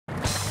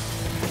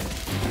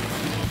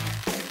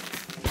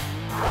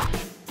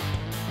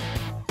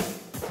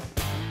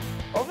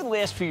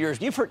last few years,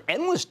 we've heard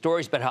endless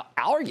stories about how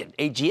Allergan,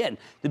 AGN,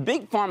 the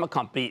big pharma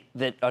company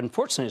that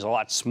unfortunately is a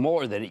lot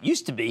smaller than it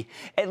used to be,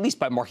 at least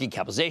by market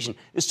capitalization,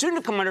 is soon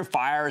to come under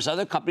fire as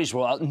other companies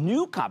roll out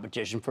new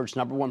competition for its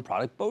 #1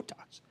 product,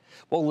 Botox.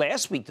 Well,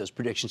 last week, those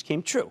predictions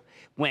came true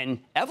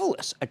when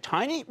Evolus, a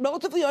tiny,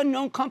 relatively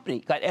unknown company,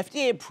 got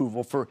FDA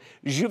approval for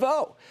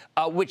Jeuveau,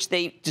 which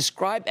they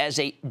describe as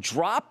a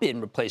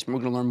drop-in replacement.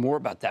 We're going to learn more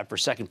about that for a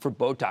second for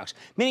Botox,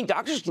 meaning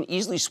doctors can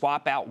easily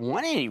swap out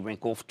one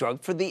anti-wrinkle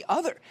drug for the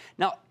other.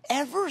 Now,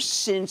 ever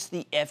since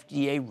the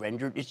FDA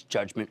rendered its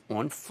judgment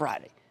on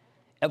Friday,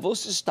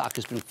 Evolus' stock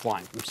has been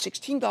flying from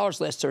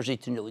 $16 last Thursday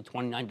to nearly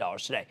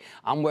 $29 today.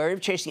 I'm wary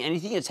of chasing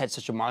anything that's had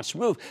such a monster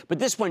move, but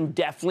this one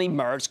definitely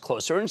merits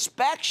closer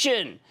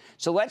inspection.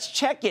 So let's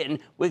check in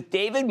with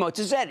David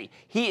Moatazedi.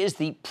 He is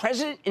the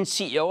president and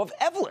CEO of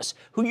Evolus,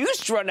 who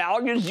used to run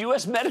Allergan's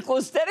U.S. medical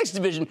aesthetics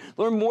division.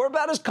 Learn more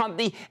about his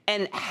company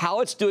and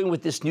how it's doing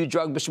with this new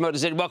drug. Mr.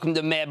 Moatazedi, welcome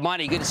to Mad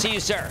Money. Good to see you,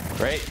 sir.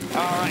 Great.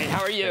 All right,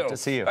 how are you? Good to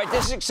see you. All right,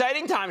 this is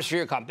exciting times for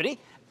your company.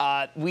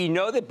 We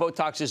know that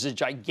Botox is a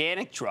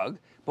gigantic drug,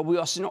 but we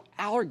also know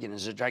Allergan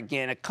is a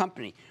gigantic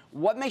company.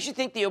 What makes you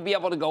think that you'll be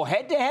able to go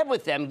head-to-head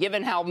with them,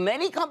 given how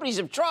many companies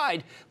have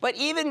tried, but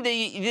even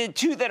the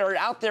two that are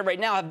out there right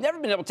now have never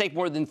been able to take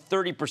more than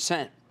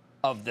 30%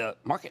 of the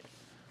market?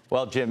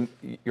 Well, Jim,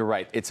 you're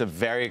right. It's a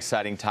very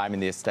exciting time in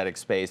the aesthetic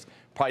space.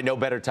 Probably no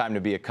better time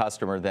to be a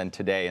customer than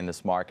today in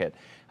this market.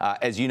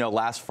 As you know,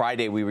 last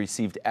Friday, we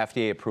received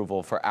FDA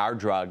approval for our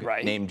drug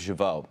named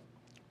Jeuveau.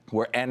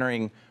 We're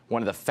entering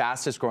one of the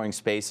fastest-growing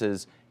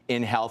spaces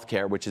in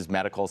healthcare, which is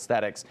medical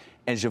aesthetics.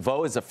 And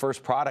Jeuveau is the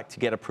first product to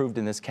get approved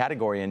in this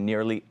category in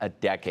nearly a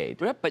decade.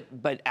 Yeah, but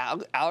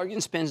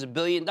Allergan spends $1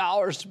 billion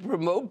to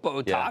promote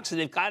Botox, and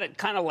they've got it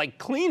kind of like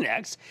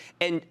Kleenex.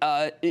 And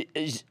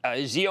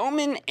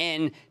Xeomin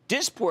and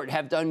Dysport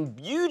have done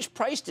huge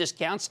price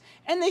discounts,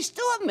 and they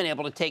still haven't been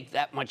able to take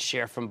that much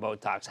share from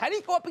Botox. How do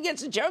you go up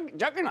against a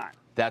juggernaut?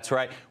 That's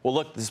right. Well,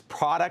 look, this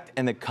product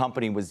and the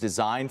company was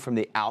designed from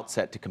the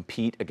outset to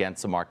compete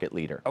against the market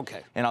leader.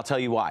 Okay. And I'll tell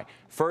you why.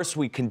 First,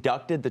 we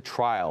conducted the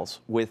trials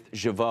with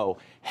Jeuveau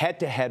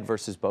head-to-head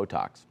versus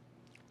Botox.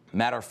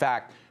 Matter of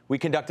fact, we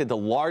conducted the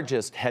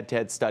largest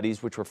head-to-head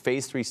studies, which were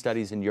phase 3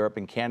 studies in Europe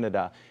and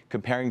Canada,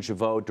 comparing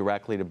Jeuveau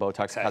directly to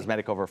Botox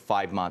Cosmetic over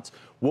 5 months.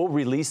 We'll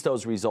release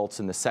those results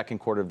in the second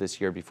quarter of this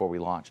year before we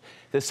launch.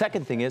 The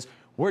second thing is,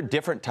 we're a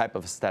different type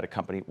of aesthetic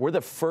company. We're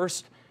the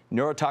first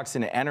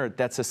neurotoxin to enter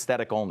that's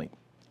aesthetic only.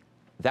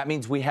 That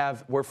means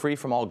we're free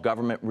from all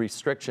government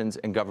restrictions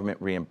and government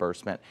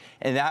reimbursement.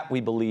 And that,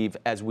 we believe,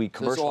 as we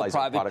commercialize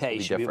our product, will be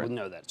different. People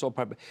know that. It's all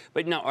private.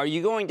 But now, are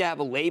you going to have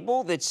a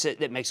label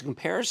that makes a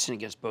comparison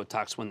against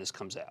Botox when this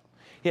comes out?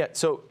 Yeah,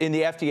 so in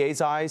the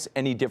FDA's eyes,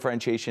 any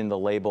differentiation in the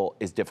label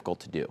is difficult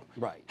to do.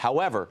 Right.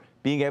 However,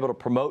 being able to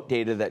promote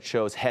data that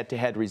shows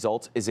head-to-head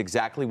results is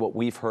exactly what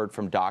we've heard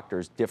from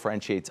doctors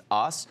differentiates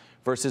us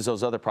versus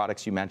those other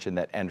products you mentioned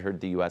that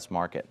entered the U.S.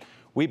 market.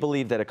 We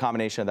believe that a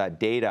combination of that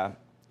data,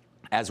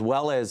 as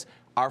well as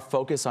our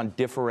focus on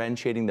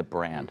differentiating the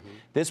brand.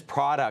 This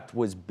product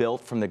was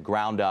built from the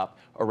ground up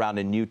around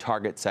a new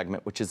target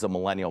segment, which is the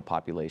millennial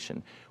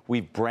population.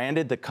 We've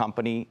branded the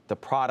company, the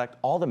product,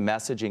 all the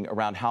messaging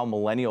around how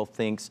millennial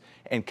thinks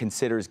and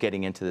considers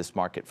getting into this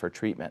market for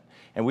treatment.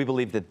 And we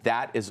believe that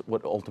that is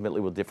what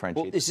ultimately will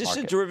differentiate this market. Is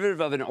this a derivative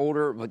of an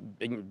older,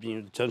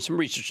 done some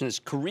research on this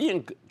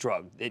Korean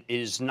drug that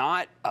is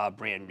not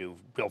brand new,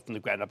 built from the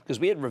ground up? Because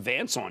we had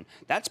Revanson,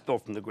 that's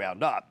built from the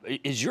ground up.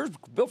 Is yours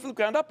built from the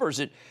ground up, or is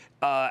it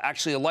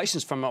actually a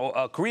license from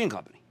a Korean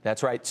company?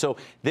 That's right. So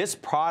this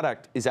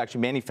product is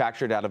actually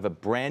manufactured out of a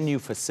brand new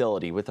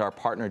facility with our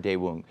partner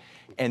Daewoo.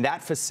 And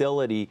that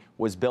facility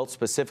was built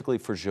specifically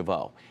for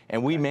Jeuveau.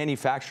 And we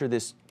manufacture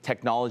this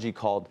technology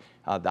called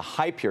the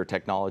Hi-Pure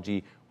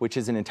technology, which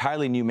is an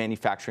entirely new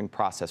manufacturing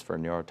process for a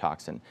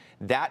neurotoxin.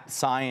 That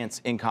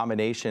science, in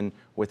combination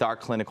with our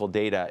clinical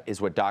data, is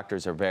what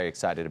doctors are very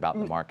excited about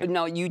in the market.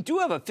 Now, you do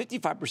have a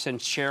 55%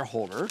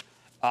 shareholder,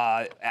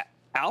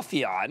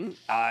 Alphion,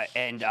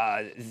 and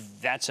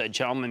that's a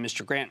gentleman,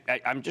 Mr. Grant.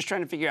 I'm just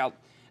trying to figure out.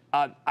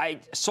 I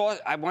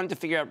wanted to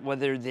figure out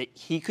whether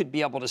he could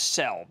be able to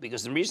sell,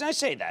 because the reason I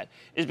say that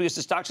is because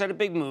the stock's had a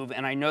big move,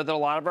 and I know that a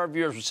lot of our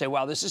viewers will say,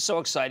 wow, this is so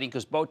exciting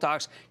because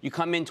Botox, you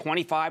come in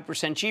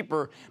 25%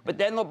 cheaper, but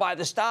then they'll buy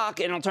the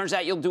stock, and it turns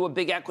out you'll do a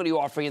big equity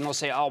offering, and they'll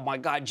say, oh, my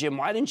God, Jim,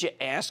 why didn't you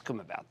ask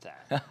him about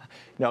that?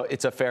 No,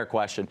 it's a fair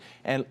question.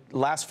 And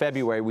last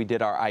February, we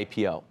did our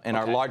IPO, and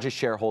our largest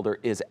shareholder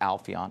is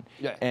Alphion.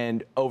 Yeah.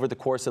 And over the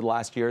course of the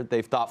last year,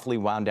 they've thoughtfully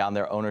wound down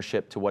their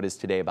ownership to what is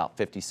today about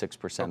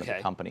 56% of the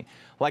company.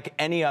 Like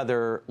any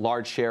other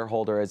large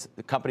shareholder, as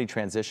the company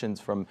transitions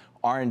from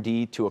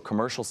R&D to a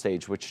commercial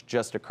stage, which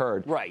just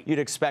occurred, you'd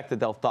expect that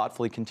they'll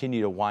thoughtfully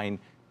continue to wind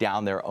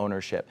down their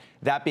ownership.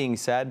 That being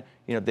said,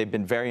 they've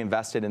been very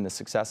invested in the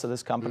success of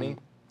this company.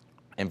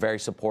 And very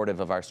supportive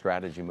of our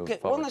strategy moving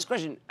forward. One last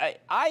question.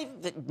 I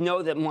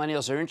know that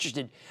millennials are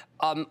interested.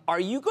 Are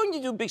you going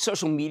to do a big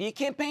social media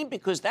campaign?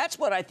 Because that's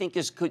what I think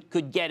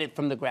could get it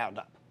from the ground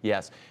up.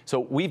 Yes. So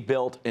we've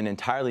built an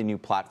entirely new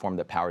platform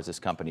that powers this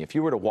company. If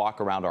you were to walk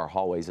around our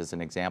hallways as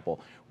an example,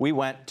 we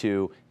went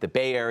to the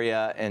Bay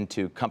Area and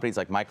to companies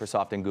like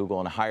Microsoft and Google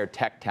and hired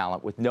tech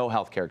talent with no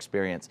healthcare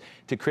experience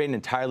to create an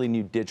entirely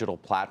new digital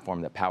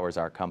platform that powers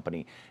our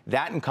company.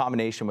 That in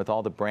combination with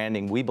all the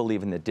branding we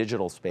believe in the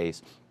digital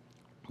space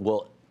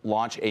will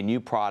launch a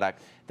new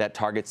product that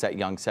targets that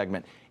young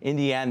segment. In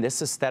the end,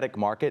 this aesthetic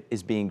market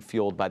is being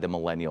fueled by the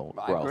millennial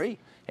growth. I agree.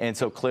 And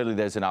so clearly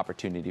there's an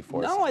opportunity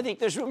for us. No, I think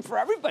there's room for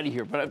everybody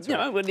here. But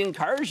I would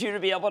encourage you to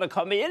be able to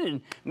come in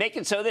and make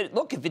it so that,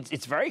 look, if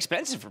it's very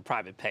expensive for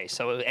private pay.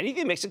 So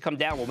anything that makes it come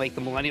down will make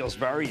the millennials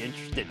very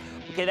interested.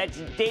 Okay, that's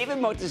David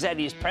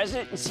Moatazedi, is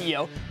president and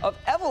CEO of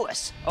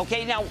Evolus.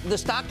 Okay, now the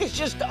stock has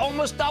just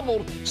almost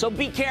doubled, so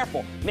be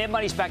careful. Mad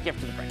Money's back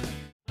after the break.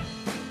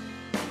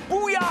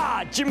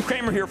 Booyah! Jim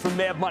Cramer here from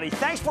Mad Money.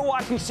 Thanks for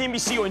watching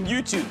CNBC on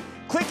YouTube.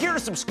 Click here to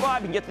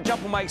subscribe and get the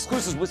jump on my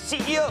exclusives with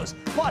CEOs,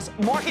 plus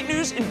market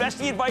news,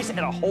 investing advice, and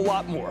a whole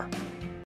lot more.